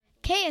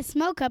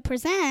KSMoCA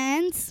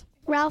presents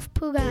Ralph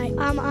Pugay.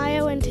 I'm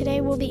Io, and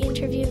today we'll be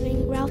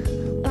interviewing Ralph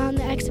on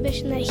the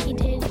exhibition that he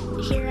did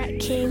here at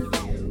King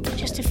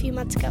just a few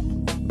months ago.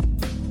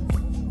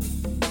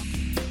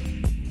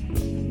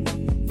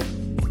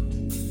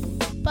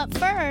 But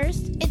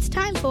first, it's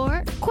time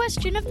for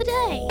Question of the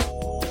Day.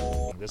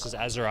 This is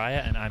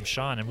Azariah, and I'm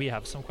Sean, and we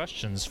have some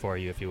questions for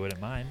you, if you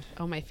wouldn't mind.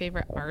 Oh, my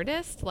favorite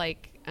artist,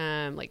 like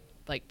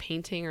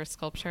painting or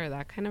sculpture,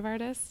 that kind of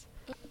artist.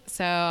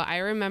 So I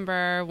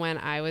remember when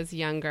I was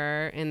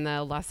younger in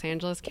the Los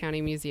Angeles County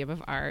Museum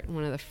of Art,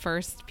 one of the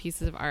first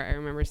pieces of art I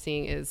remember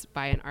seeing is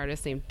by an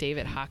artist named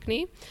David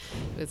Hockney,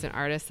 who's an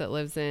artist that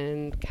lives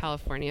in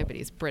California, but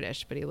he's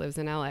British, but he lives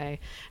in LA.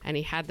 And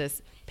he had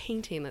this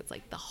painting that's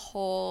like the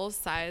whole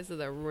size of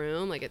the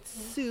room, like it's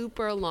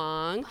super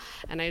long.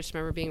 And I just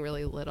remember being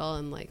really little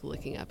and like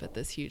looking up at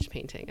this huge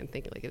painting and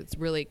thinking like it's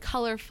really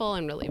colorful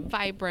and really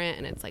vibrant,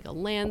 and it's like a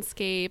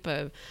landscape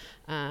of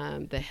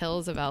the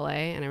hills of LA,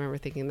 and I remember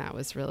thinking that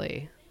was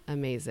really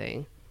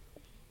amazing.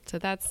 So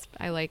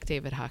I like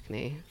David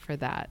Hockney for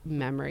that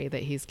memory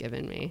that he's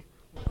given me.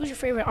 Who's your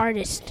favorite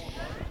artist?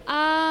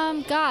 How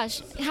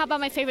about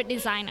my favorite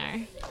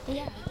designer?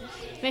 Yeah.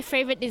 My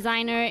favorite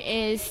designer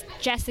is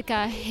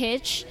Jessica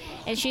Hitch,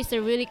 and she's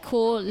a really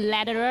cool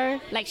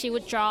letterer. Like, she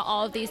would draw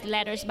all of these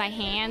letters by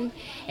hand,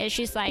 and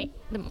she's like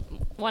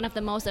one of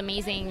the most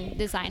amazing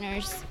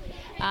designers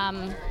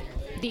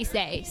these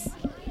days.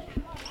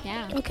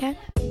 Yeah. Okay.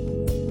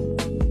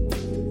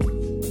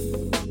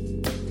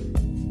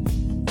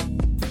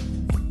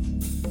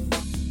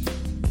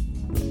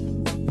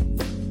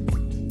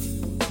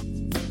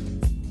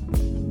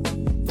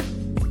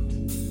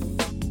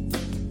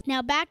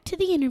 Now back to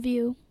the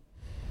interview.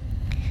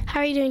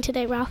 How are you doing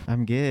today, Ralph?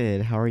 I'm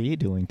good. How are you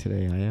doing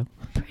today, Aya?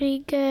 Pretty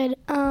good.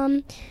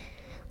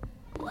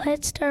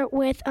 Let's start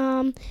with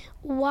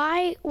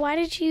why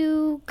did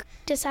you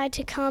decide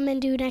to come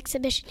and do an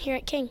exhibition here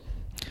at King?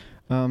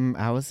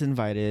 I was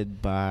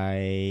invited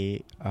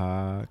by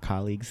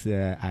colleagues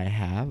that I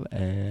have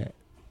at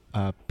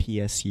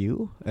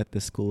PSU at the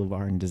School of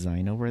Art and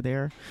Design over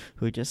there,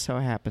 who just so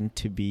happened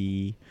to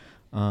be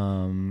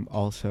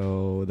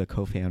also the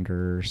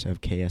co-founders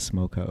of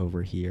KSMoCA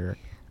over here.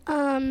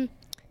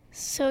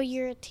 So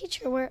you're a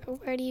teacher. Where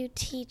do you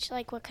teach?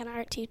 Like, what kind of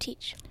art do you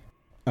teach?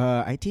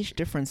 I teach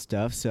different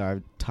stuff. So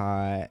I've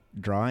taught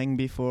drawing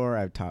before.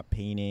 I've taught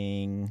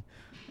painting.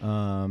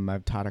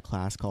 I've taught a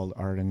class called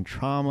Art and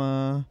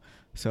Trauma.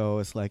 So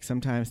it's like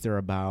sometimes they're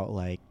about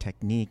like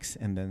techniques,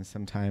 and then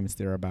sometimes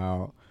they're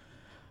about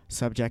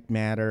subject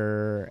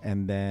matter.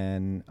 And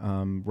then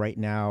right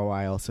now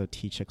I also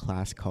teach a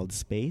class called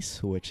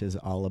Space, which is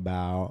all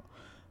about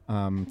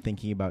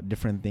thinking about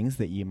different things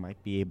that you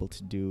might be able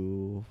to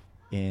do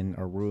in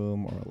a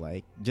room, or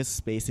like just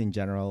space in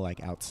general,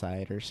 like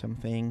outside or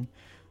something.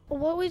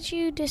 What would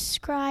you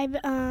describe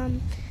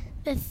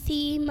the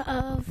theme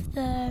of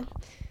the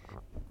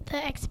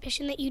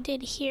exhibition that you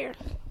did here,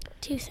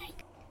 do you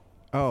think?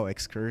 Oh,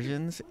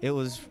 excursions. It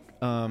was,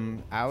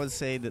 I would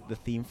say that the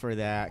theme for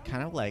that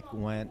kind of like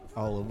went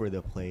all over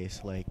the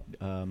place. Like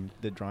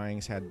the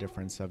drawings had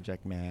different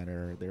subject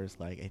matter. There's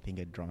like, I think,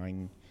 a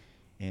drawing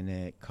in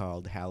it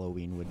called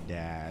Halloween with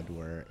Dad,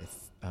 where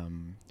it's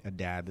a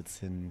dad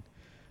that's in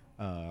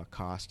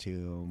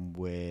costume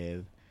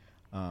with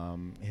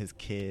his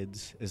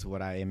kids is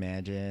what I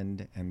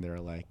imagined, and they're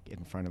like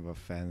in front of a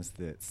fence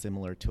that's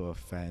similar to a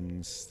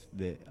fence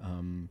that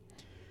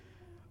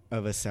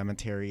of a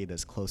cemetery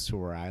that's close to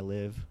where I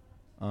live.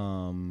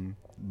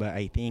 But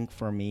I think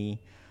for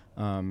me,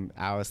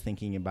 I was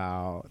thinking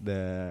about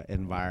the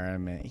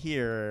environment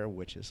here,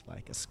 which is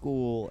like a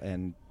school,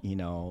 and you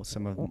know,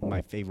 some of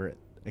my favorite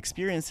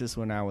experiences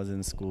when I was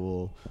in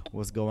school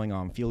was going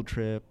on field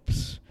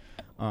trips,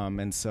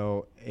 and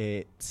so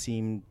it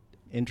seemed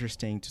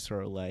interesting to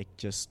sort of like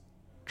just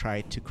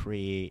try to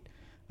create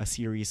a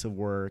series of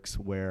works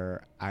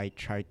where I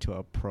tried to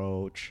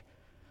approach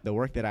the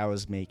work that I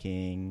was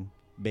making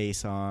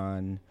based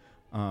on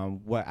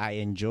what I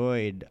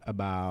enjoyed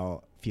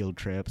about field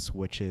trips,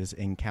 which is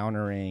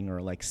encountering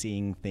or like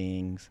seeing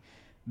things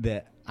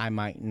that I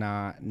might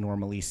not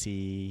normally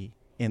see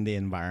in the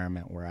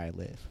environment where I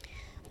live.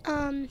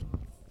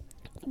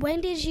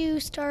 When did you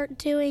start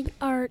doing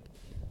art?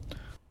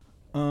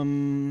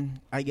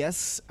 I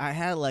guess I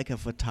had like a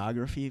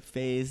photography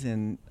phase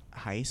in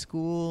high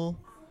school,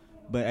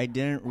 but I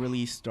didn't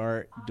really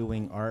start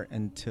doing art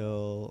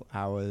until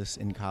I was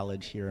in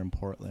college here in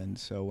Portland.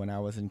 So when I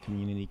was in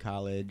community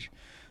college,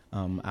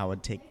 I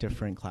would take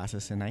different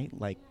classes, and I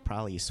like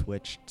probably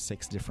switched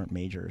 6 different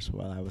majors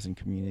while I was in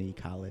community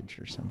college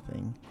or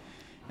something.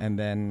 And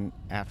then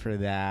after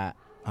that,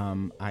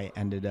 I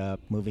ended up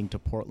moving to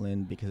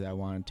Portland because I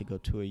wanted to go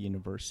to a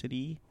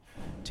university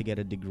to get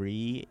a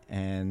degree,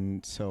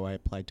 and so I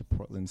applied to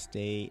Portland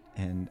State.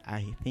 And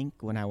I think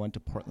when I went to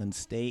Portland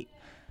State,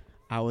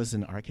 I was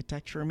an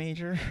architecture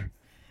major,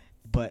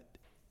 but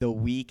the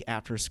week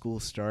after school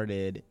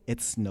started,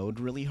 it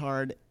snowed really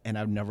hard, and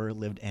I've never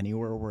lived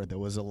anywhere where there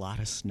was a lot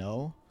of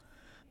snow.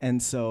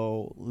 And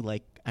so,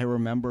 like, I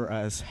remember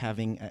us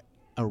having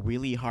a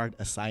really hard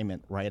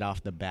assignment right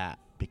off the bat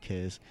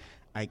because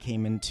I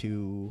came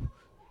into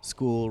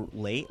school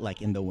late,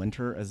 like in the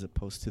winter as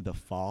opposed to the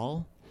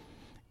fall.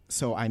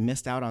 So I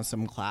missed out on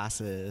some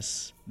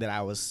classes that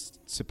I was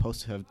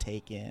supposed to have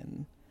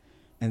taken.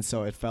 And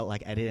so it felt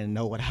like I didn't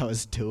know what I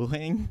was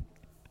doing.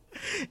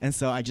 And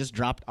so I just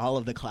dropped all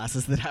of the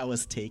classes that I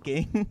was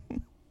taking.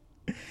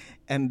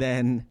 And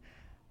then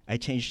I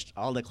changed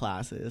all the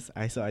classes.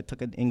 So I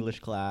took an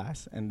English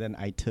class, and then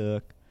I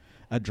took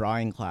a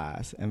drawing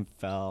class and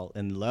fell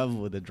in love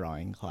with the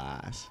drawing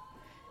class.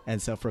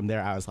 And so from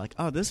there I was like,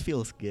 oh, this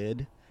feels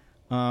good.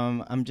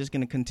 I'm just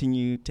going to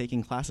continue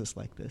taking classes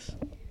like this.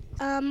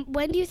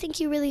 When do you think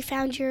you really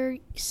found your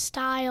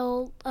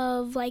style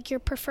of, like, your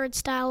preferred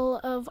style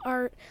of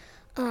art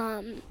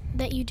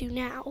that you do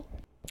now?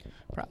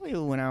 Probably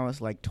when I was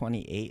like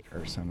 28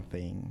 or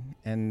something.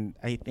 And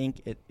I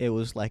think it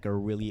was like a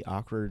really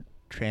awkward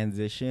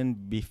transition.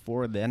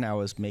 Before then, I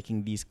was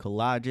making these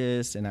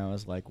collages and I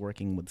was like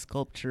working with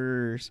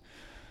sculptures.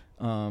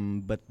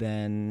 But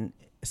then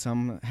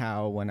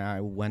somehow when I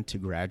went to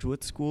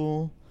graduate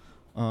school,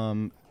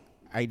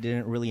 I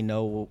didn't really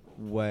know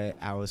what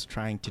I was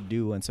trying to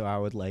do. And so I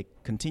would like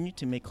continue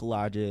to make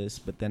collages,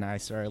 but then I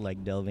started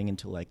like delving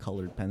into like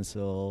colored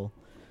pencil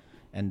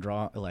and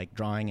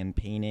drawing and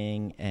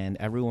painting, and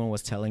everyone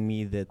was telling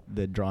me that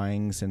the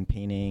drawings and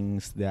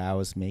paintings that I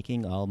was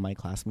making, all my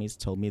classmates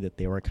told me that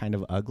they were kind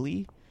of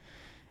ugly.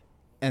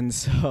 And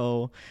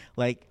so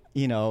like,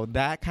 you know,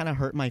 that kind of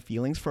hurt my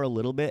feelings for a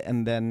little bit,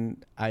 and then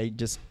I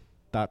just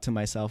thought to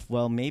myself,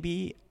 well,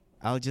 maybe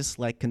I'll just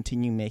like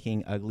continue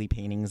making ugly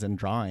paintings and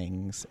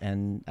drawings,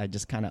 and I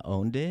just kind of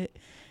owned it.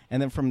 And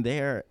then from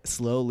there,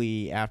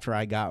 slowly, after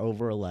I got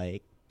over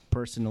like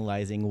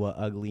personalizing what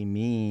ugly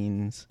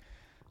means,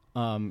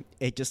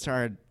 it just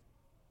started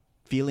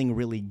feeling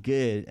really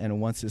good.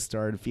 And once it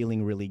started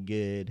feeling really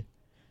good,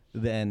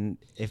 then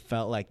it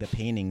felt like the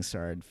painting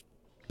started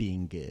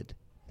being good.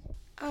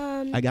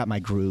 I got my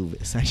groove,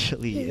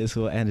 essentially, is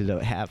what ended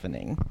up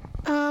happening.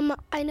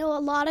 I know a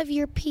lot of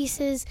your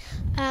pieces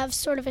have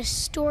sort of a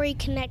story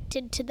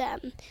connected to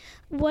them.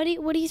 What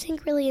do you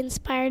think really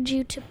inspired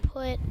you to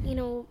put, you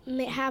know,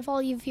 have all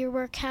of your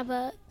work have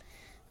a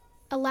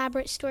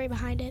elaborate story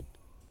behind it?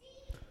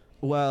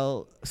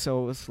 Well,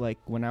 so it was like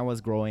when I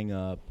was growing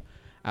up,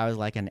 I was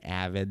like an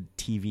avid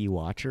TV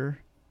watcher.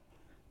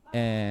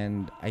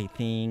 And I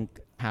think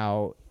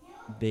how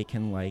they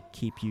can like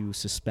keep you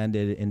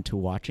suspended into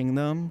watching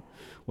them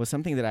was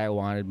something that I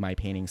wanted my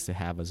paintings to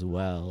have as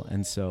well.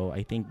 And so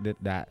I think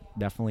that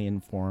definitely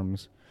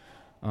informs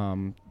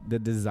the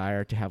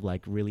desire to have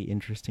like really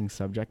interesting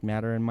subject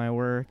matter in my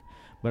work.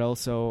 But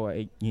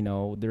also, you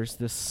know, there's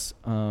this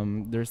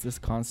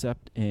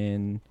concept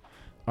in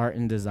art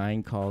and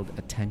design called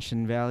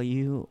attention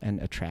value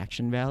and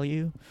attraction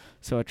value.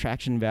 So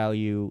attraction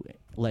value,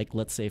 like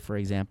let's say for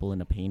example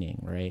in a painting,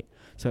 right?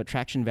 So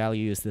attraction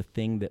value is the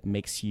thing that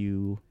makes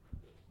you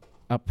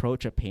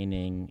approach a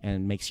painting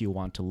and makes you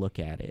want to look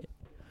at it.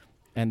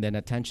 And then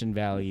attention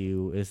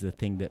value is the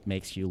thing that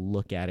makes you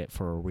look at it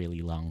for a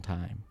really long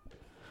time.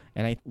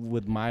 And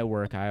with my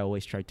work, I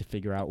always try to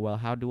figure out, well,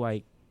 how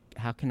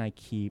can I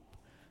keep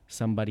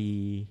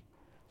somebody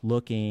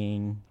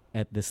looking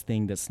at this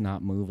thing that's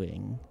not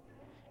moving?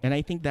 And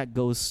I think that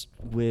goes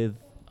with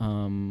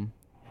being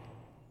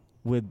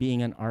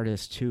an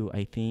artist too.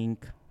 I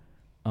think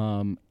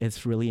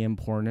it's really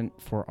important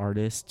for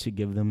artists to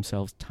give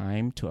themselves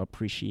time to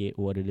appreciate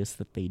what it is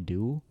that they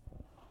do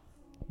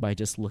by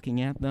just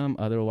looking at them.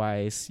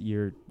 Otherwise,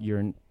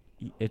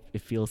 it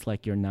feels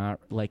like you're not,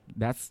 like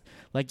that's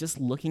like just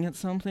looking at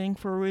something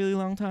for a really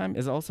long time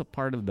is also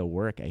part of the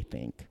work, I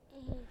think.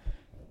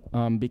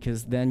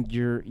 Because then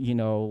you're, you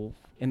know,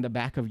 in the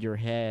back of your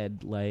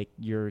head, like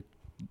you're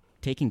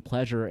taking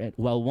pleasure at,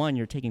 well, one,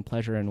 you're taking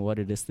pleasure in what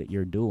it is that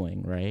you're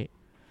doing, right?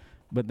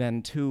 But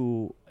then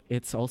two,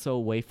 it's also a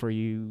way for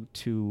you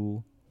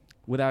to,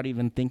 without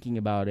even thinking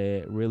about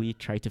it, really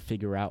try to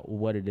figure out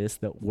what it is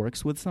that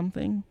works with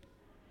something.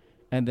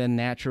 And then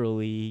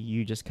naturally,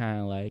 you just kind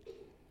of like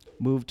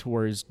move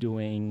towards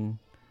doing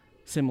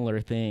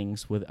similar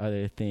things with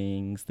other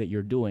things that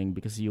you're doing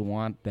because you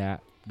want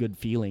that good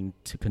feeling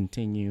to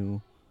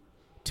continue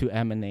to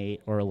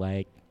emanate or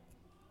like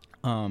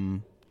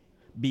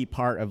be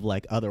part of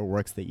like other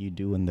works that you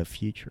do in the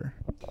future.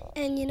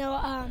 And you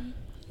know,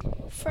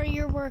 for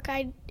your work,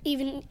 I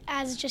even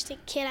as just a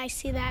kid, I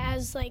see that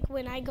as like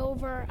when I go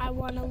over, I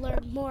want to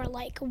learn more.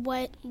 Like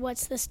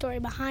what's the story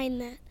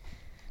behind that?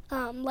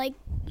 Like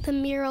the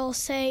mural,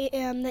 say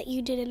that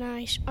you did in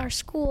our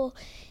school,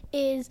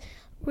 is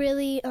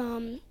really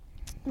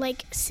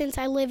like since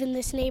I live in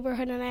this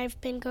neighborhood and I've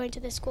been going to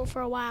this school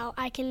for a while,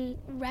 I can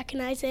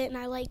recognize it,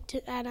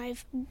 and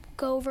I've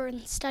go over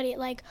and study it.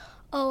 Like,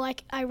 oh,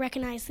 I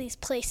recognize these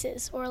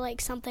places, or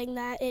like something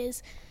that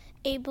is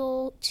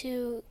able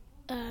to,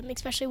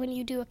 especially when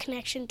you do a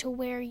connection to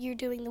where you're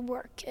doing the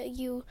work,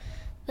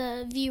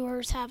 the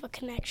viewers have a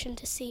connection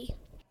to see.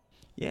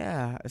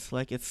 Yeah,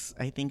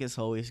 I think it's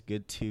always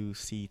good to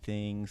see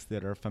things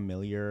that are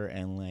familiar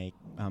and like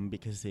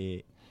because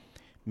it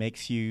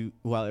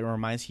it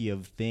reminds you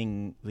of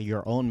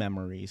your own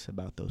memories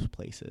about those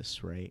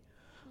places, right?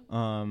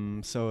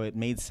 So it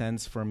made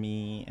sense for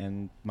me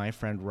and my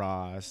friend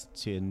Ross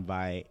to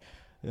invite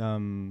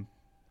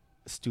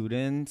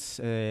students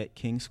at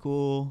King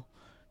School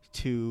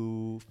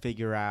to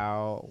figure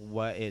out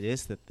what it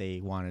is that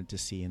they wanted to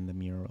see in the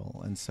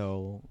mural. And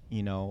so,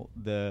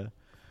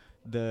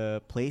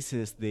 the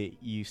places that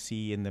you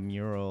see in the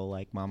mural,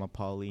 like Mama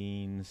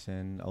Pauline's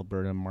and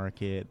Alberta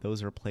Market,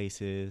 those are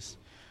places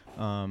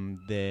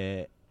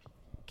that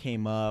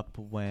came up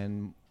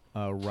when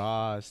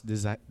Ross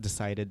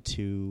decided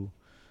to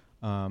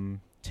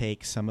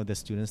take some of the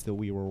students that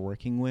we were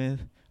working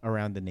with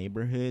around the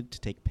neighborhood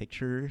to take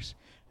pictures,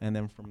 and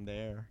then from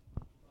there.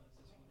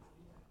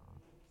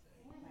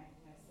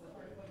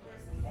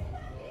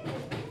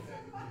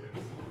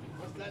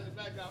 What's that in the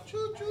background?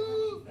 Choo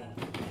choo! All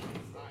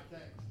right,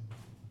 thanks.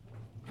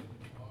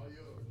 All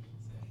yours.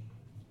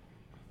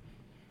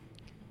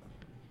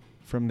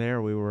 From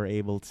there, we were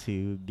able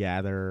to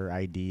gather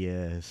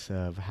ideas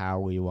of how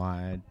we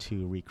wanted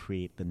to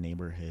recreate the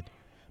neighborhood.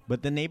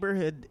 But the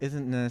neighborhood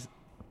isn't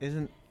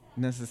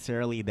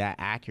necessarily that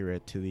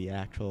accurate to the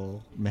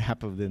actual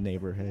map of the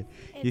neighborhood.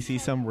 You see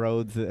some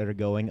roads that are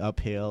going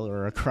uphill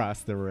or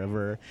across the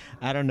river.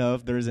 I don't know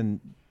if there's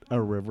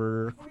a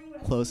river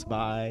close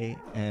by,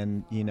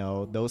 and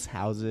those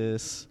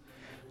houses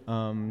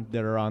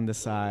that are on the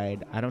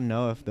side, I don't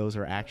know if those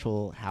are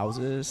actual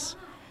houses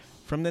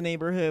from the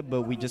neighborhood,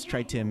 but we just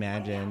tried to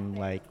imagine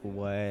like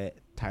what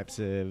types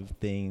of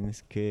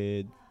things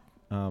could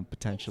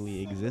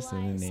potentially exist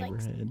in the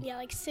neighborhood.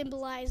 Like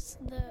symbolize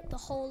the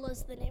whole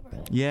as the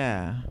neighborhood.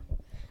 Yeah.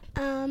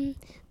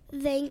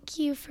 Thank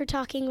you for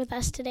talking with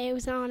us today. It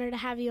was an honor to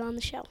have you on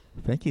the show.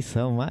 Thank you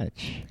so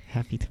much.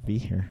 Happy to be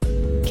here.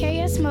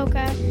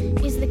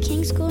 KSMoCA is the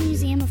King School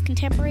Museum of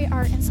Contemporary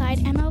Art inside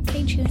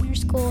MLK Junior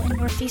School in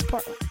Northeast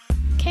Portland.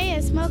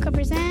 KSMoCA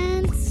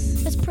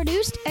Presents was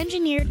produced,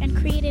 engineered, and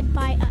created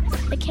by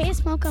us, the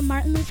KSMoCA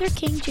Martin Luther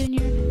King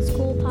Jr.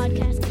 School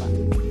Podcast Club.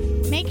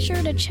 Make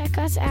sure to check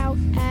us out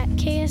at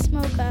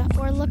KSMoCA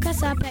or look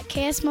us up at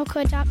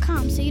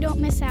KSMoCA.com so you don't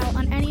miss out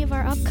on any of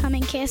our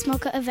upcoming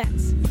KSMoCA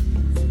events.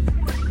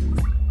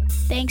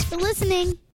 Thanks for listening.